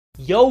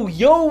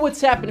Yo, what's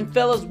happening,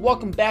 fellas?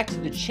 Welcome back to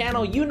the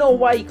channel. You know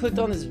why you clicked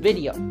on this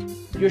video.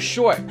 You're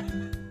short.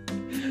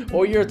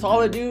 Or you're a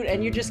taller dude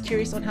and you're just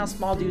curious on how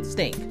small dudes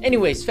stink.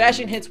 Anyways,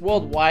 fashion hits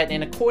worldwide,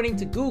 and according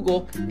to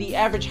Google, the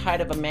average height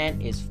of a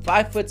man is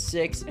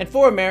 5'6", and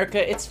for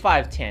America, it's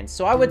 5'10".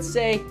 So I would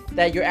say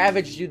that your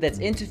average dude that's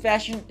into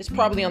fashion is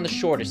probably on the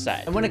shorter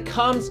side. And when it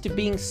comes to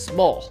being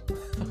small,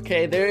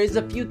 okay, there is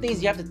a few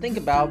things you have to think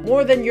about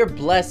more than your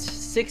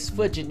blessed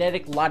 6-foot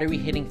genetic lottery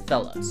hitting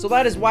fella. So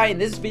that is why in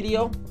this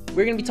video,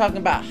 we're gonna be talking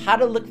about how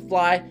to look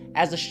fly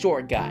as a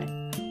short guy.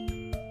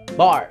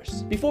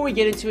 Bars. Before we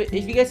get into it,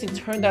 if you guys can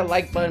turn that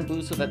like button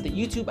blue so that the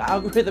YouTube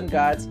algorithm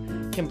gods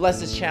can bless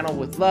this channel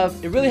with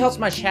love, it really helps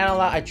my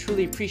channel out. I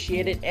truly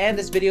appreciate it. And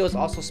this video is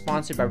also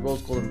sponsored by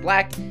Rose Gold and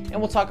Black, and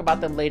we'll talk about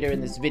them later in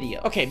this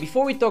video. Okay,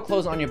 before we throw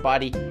clothes on your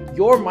body,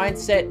 your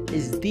mindset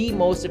is the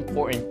most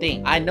important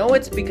thing. I know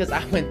it's because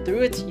I went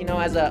through it. You know,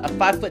 as a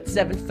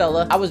 5'7"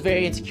 fella, I was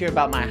very insecure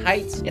about my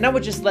height, and I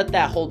would just let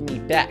that hold me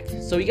back.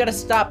 So you gotta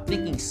stop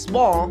thinking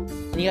small,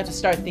 and you have to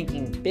start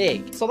thinking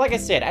big. So like I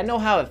said, I know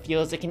how it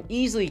feels. It can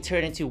easily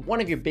turn into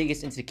one of your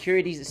biggest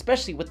insecurities,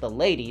 especially with the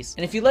ladies.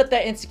 And if you let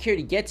that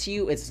insecurity get to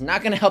you, it's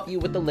not gonna help you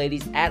with the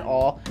ladies at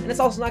all, and it's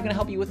also not gonna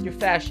help you with your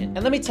fashion.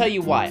 And let me tell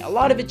you why. A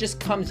lot of it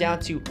just comes down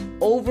to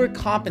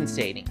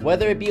overcompensating.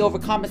 Whether it be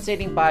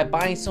overcompensating by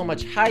buying so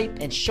much hype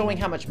and showing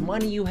how much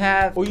money you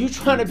have, or you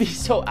trying to be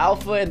so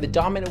alpha and the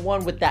dominant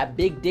one with that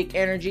big dick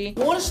energy.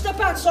 You wanna step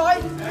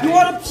outside? You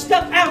wanna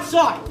step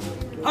outside?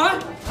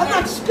 Huh? I'm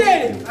not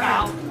scared,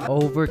 pal.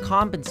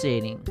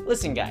 Overcompensating.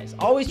 Listen guys,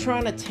 always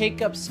trying to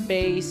take up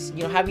space,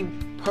 you know,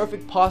 having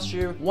perfect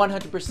posture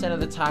 100% of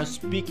the time,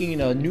 speaking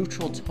in a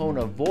neutral tone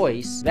of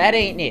voice, that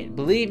ain't it.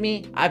 Believe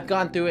me, I've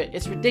gone through it.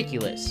 It's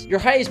ridiculous. Your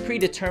height is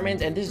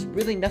predetermined, and there's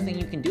really nothing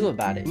you can do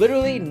about it.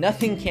 Literally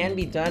nothing can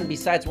be done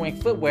besides wearing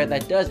footwear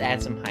that does add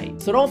some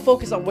height. So don't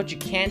focus on what you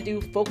can't do,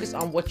 focus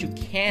on what you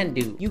can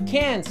do. You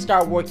can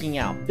start working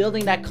out,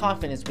 building that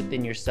confidence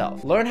within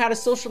yourself. Learn how to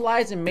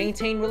socialize and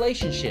maintain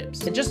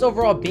relationships. And just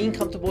overall being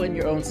comfortable in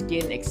your own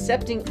skin,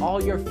 accepting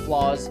all your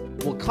flaws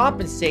will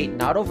compensate,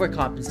 not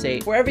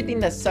overcompensate, for everything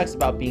that sucks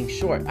about being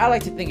short. I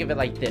like to think of it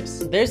like this.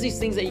 There's these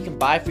things that you can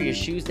buy for your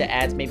shoes that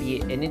adds maybe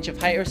an inch of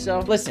height or so.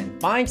 Listen,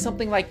 buying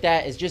something like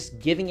that is just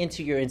giving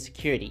into your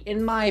insecurity.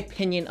 In my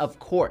opinion, of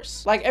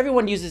course. Like,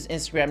 everyone uses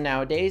Instagram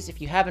nowadays.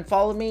 If you haven't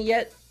followed me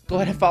yet, go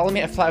ahead and follow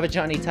me at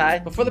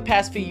FlyWithJohnnyTy. But for the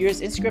past few years,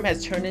 Instagram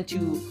has turned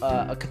into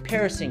a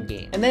comparison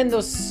game. And then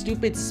those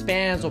stupid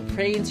spams will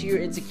prey into your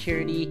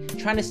insecurity,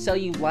 trying to sell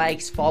you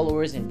likes,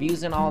 followers, and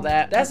views and all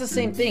that. That's the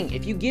same thing.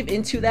 If you give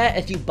into that,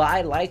 if you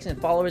buy likes and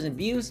followers and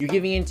views, you're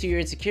giving into your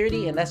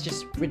insecurity, and that's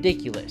just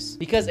ridiculous.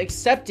 Because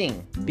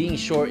accepting being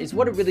short is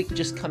what it really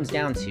just comes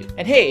down to.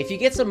 And hey, if you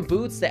get some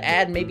boots that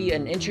add maybe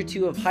an inch or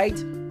two of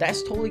height,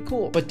 that's totally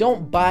cool. But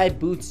don't buy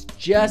boots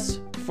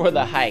just for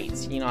the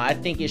height. You know, I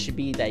think it should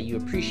be that you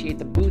appreciate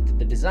the boot,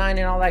 the design,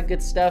 and all that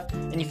good stuff,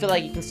 and you feel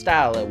like you can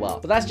style it well.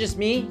 But that's just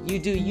me. You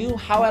do you.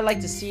 How I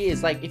like to see it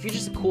is, like, if you're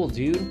just a cool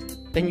dude,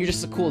 then you're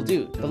just a cool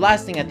dude. The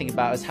last thing I think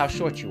about is how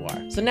short you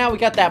are. So now we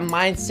got that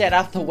mindset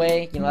out the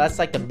way. You know, that's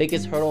like the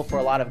biggest hurdle for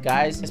a lot of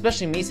guys,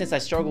 especially me, since I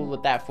struggled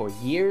with that for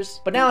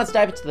years. But now let's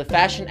dive into the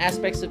fashion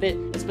aspects of it,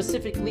 and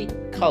specifically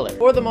color.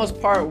 For the most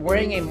part,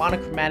 wearing a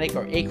monochromatic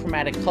or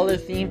achromatic color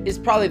theme is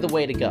probably the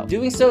way to go.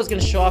 Doing so is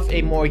going to show off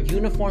a more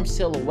uniform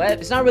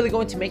silhouette. It's not really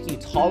going to make you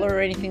taller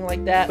or anything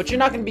like that, but you're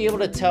not going to be able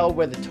to tell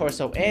where the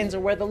torso ends or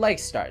where the leg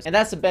starts. And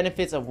that's the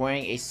benefits of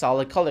wearing a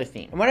solid color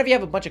theme. And whenever you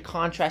have a bunch of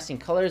contrasting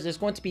colors, there's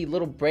going to be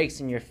little breaks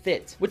in your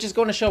fit, which is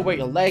going to show where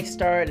your legs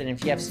start. And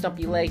if you have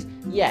stumpy legs,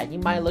 yeah, you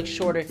might look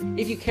shorter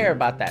if you care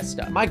about that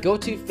stuff. My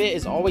go-to fit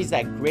is always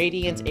that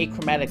gradient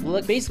achromatic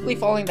look, basically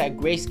following that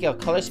grayscale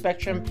color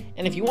spectrum.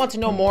 And if you want to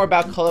know more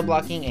about color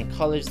blocking and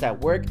colors that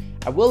work,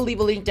 I will leave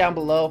a link down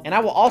below, and I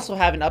will also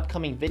have an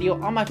upcoming video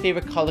on my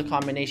favorite color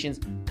combinations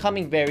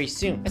coming very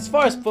soon. As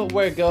far as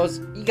footwear goes,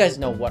 you guys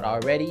know what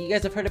already. You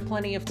guys have heard it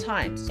plenty of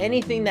times.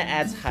 Anything that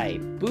adds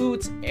height.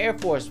 Boots, Air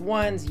Force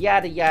Ones,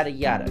 yada yada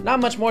yada. Not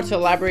much more to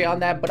elaborate on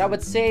that, but I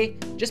would say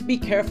just be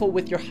careful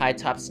with your high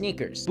top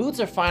sneakers. Boots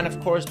are fine, of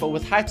course, but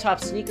with high top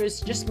sneakers,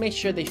 just make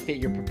sure they fit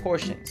your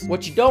proportions.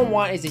 What you don't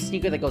want is a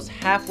sneaker that goes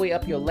halfway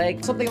up your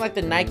leg. Something like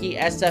the Nike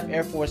SF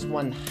Air Force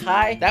One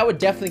High, that would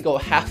definitely go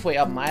halfway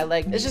up my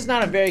leg. It's just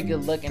not a very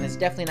good look, and it's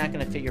definitely not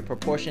going to fit your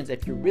proportions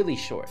if you're really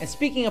short. And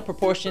speaking of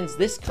proportions,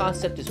 this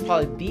concept is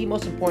probably the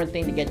most important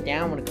thing to get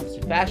down when it comes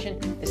to fashion,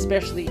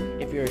 especially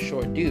if you're a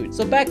short dude.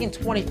 So back in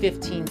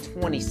 2015,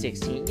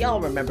 2016, y'all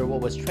remember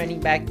what was trending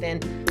back then?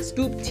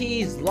 Scoop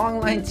tees, long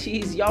line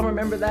tees, y'all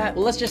remember that?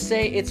 Well, let's just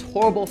say it's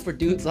horrible for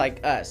dudes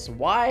like us.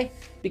 Why?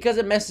 Because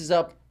it messes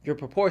up your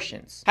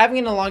proportions. Having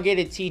an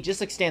elongated tee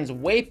just extends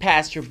way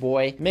past your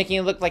boy, making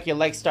it look like your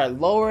legs start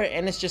lower,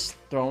 and it's just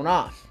thrown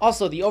off.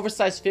 Also, the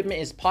oversized fitment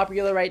is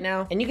popular right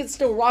now, and you can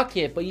still rock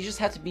it, but you just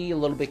have to be a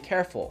little bit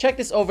careful. Check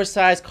this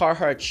oversized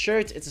Carhartt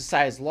shirt. It's a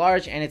size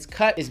large, and its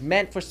cut is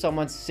meant for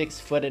someone 6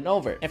 foot and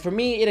over. And for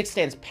me, it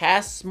extends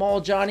past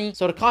small Johnny,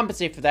 so to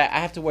compensate for that, I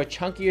have to wear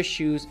chunkier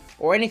shoes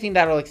or anything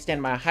that'll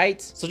extend my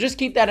height. So just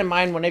keep that in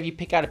mind whenever you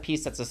pick out a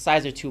piece that's a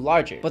size or two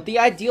larger. But the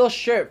ideal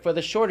shirt for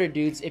the shorter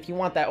dudes, if you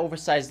want that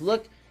oversized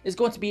look, is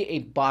going to be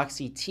a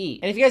boxy tee.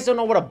 And if you guys don't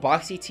know what a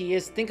boxy tee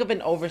is, think of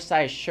an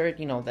oversized shirt,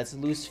 you know, that's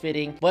loose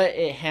fitting, but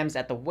it hems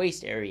at the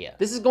waist area.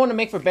 This is going to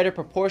make for better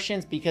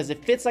proportions because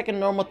it fits like a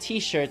normal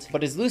t-shirt,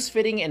 but is loose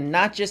fitting and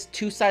not just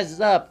 2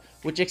 sizes up,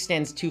 which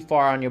extends too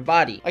far on your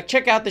body. Like,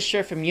 check out this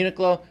shirt from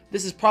Uniqlo.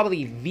 This is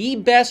probably the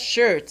best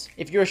shirt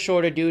if you're a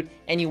shorter dude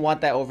and you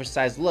want that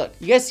oversized look.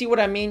 You guys see what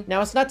I mean?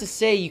 Now, it's not to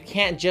say you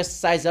can't just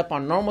size up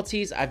on normal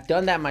tees. I've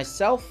done that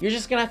myself. You're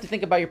just gonna have to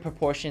think about your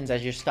proportions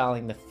as you're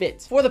styling the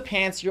fit. For the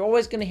pants, you're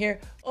always gonna hear,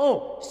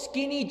 oh,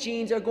 skinny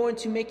jeans are going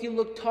to make you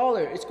look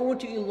taller. It's going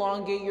to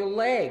elongate your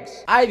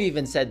legs. I've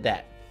even said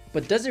that.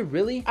 But does it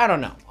really? I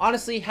don't know.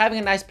 Honestly, having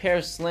a nice pair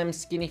of slim,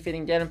 skinny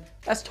fitting denim,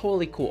 that's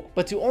totally cool.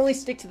 But to only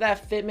stick to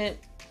that fitment,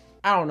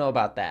 I don't know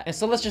about that. And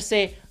so let's just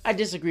say I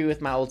disagree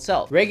with my old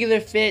self. Regular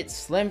fit,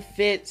 slim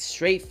fit,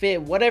 straight fit,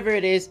 whatever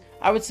it is,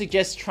 I would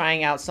suggest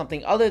trying out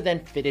something other than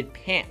fitted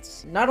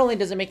pants. Not only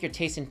does it make your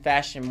taste in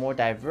fashion more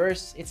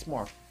diverse, it's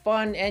more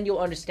fun, and you'll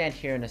understand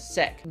here in a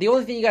sec. The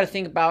only thing you got to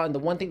think about, and the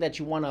one thing that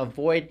you want to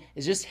avoid,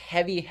 is just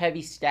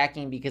heavy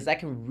stacking, because that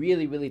can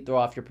really throw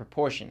off your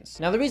proportions.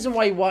 Now, the reason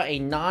why you want a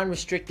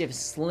non-restrictive,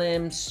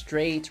 slim,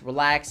 straight,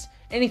 relaxed,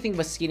 anything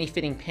but skinny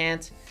fitting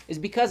pant is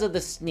because of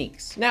the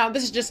sneaks. Now,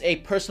 this is just a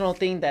personal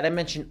thing that I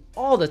mention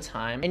all the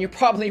time, and you're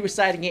probably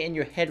reciting it in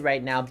your head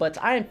right now,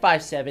 but I am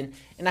 5'7",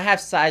 and I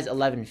have size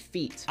 11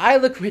 feet. I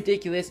look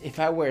ridiculous if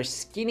I wear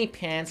skinny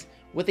pants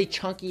with a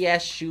chunky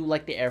ass shoe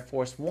like the Air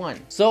Force One.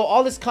 So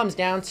all this comes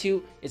down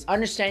to is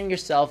understanding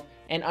yourself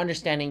and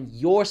understanding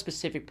your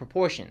specific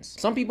proportions.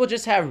 Some people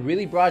just have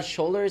really broad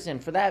shoulders,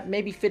 and for that,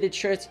 maybe fitted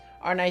shirts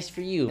are nice for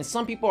you. And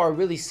some people are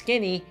really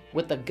skinny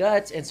with the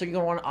guts, and so you're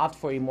gonna wanna opt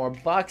for a more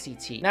boxy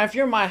tee. Now, if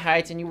you're my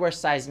height and you wear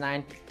size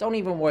 9, don't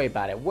even worry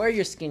about it. Wear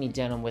your skinny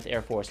denim with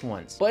Air Force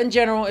Ones. But in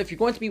general, if you're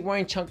going to be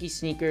wearing chunky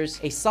sneakers,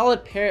 a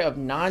solid pair of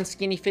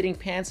non-skinny fitting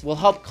pants will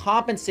help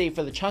compensate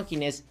for the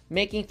chunkiness,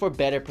 making for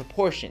better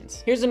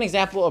proportions. Here's an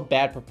example of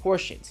bad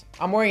proportions.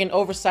 I'm wearing an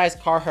oversized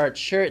Carhartt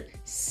shirt,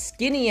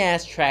 skinny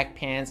ass track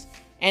pants,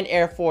 and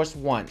Air Force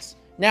Ones.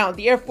 Now,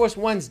 the Air Force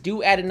Ones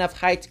do add enough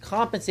height to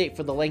compensate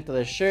for the length of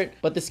the shirt,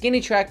 but the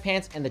skinny track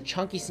pants and the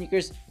chunky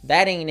sneakers,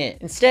 that ain't it.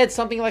 Instead,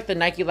 something like the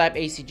Nike Lab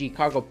ACG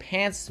cargo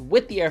pants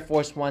with the Air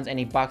Force Ones and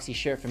a boxy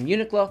shirt from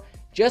Uniqlo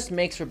just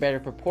makes for better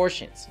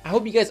proportions. I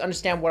hope you guys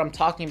understand what I'm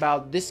talking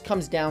about. This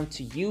comes down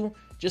to you.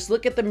 Just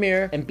look at the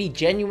mirror and be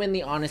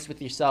genuinely honest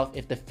with yourself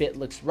if the fit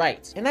looks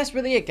right. And that's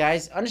really it,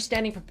 guys.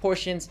 Understanding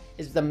proportions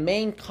is the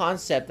main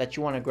concept that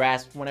you want to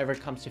grasp whenever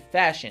it comes to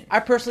fashion. I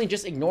personally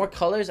just ignore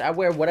colors. I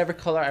wear whatever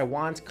color I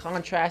want,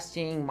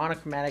 contrasting,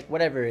 monochromatic,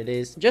 whatever it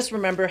is. Just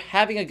remember,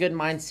 having a good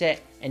mindset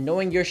and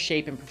knowing your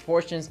shape and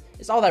proportions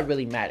is all that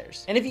really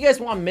matters. And if you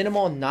guys want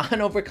minimal,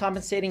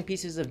 non-overcompensating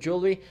pieces of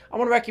jewelry, I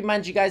want to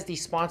recommend you guys the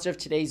sponsor of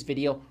today's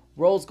video,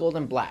 Rose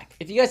Gold & Black.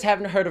 If you guys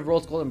haven't heard of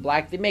Rose Gold &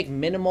 Black, they make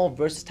minimal,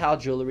 versatile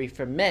jewelry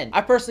for men.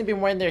 I've personally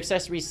been wearing their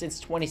accessories since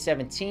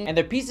 2017, and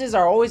their pieces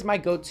are always my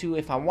go-to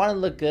if I want to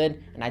look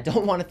good and I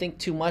don't want to think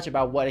too much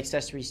about what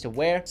accessories to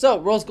wear. So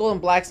Rose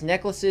Gold & Black's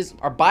necklaces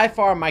are by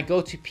far my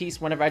go-to piece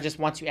whenever I just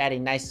want to add a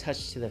nice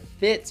touch to the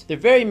fit. They're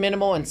very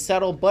minimal and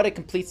subtle, but it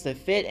completes the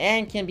fit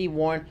and can be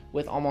worn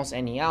with almost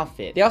any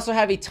outfit. They also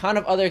have a ton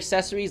of other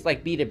accessories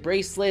like beaded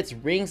bracelets,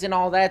 rings, and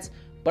all that.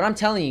 But I'm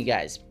telling you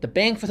guys, the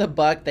bang for the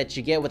buck that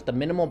you get with the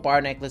minimal bar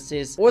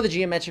necklaces or the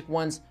geometric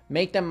ones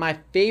make them my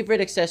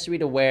favorite accessory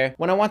to wear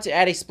when I want to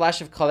add a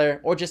splash of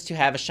color or just to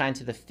have a shine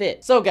to the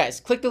fit. So guys,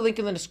 click the link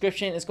in the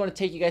description. It's going to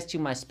take you guys to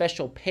my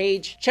special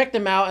page. Check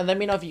them out and let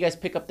me know if you guys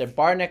pick up their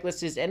bar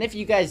necklaces. And if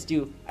you guys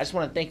do, I just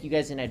want to thank you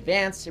guys in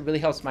advance. It really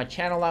helps my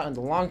channel out in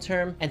the long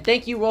term. And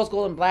thank you, Rose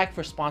Gold & Black,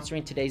 for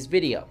sponsoring today's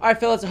video. All right,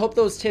 fellas, I hope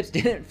those tips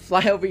didn't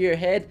fly over your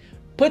head.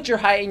 Put your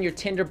height in your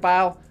Tinder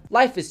bio.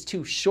 Life is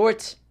too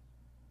short.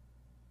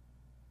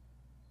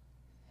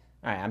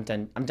 Alright, I'm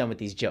done with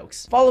these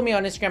jokes. Follow me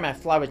on Instagram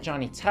at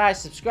FlyWithJohnnyTie.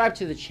 Subscribe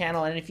to the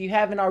channel, and if you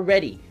haven't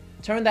already,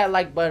 turn that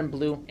like button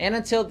blue. And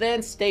until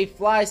then, stay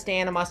fly, stay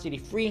animosity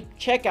free.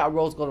 Check out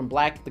Rose Gold &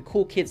 Black. The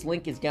cool kids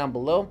link is down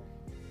below.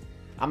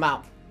 I'm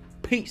out.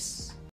 Peace.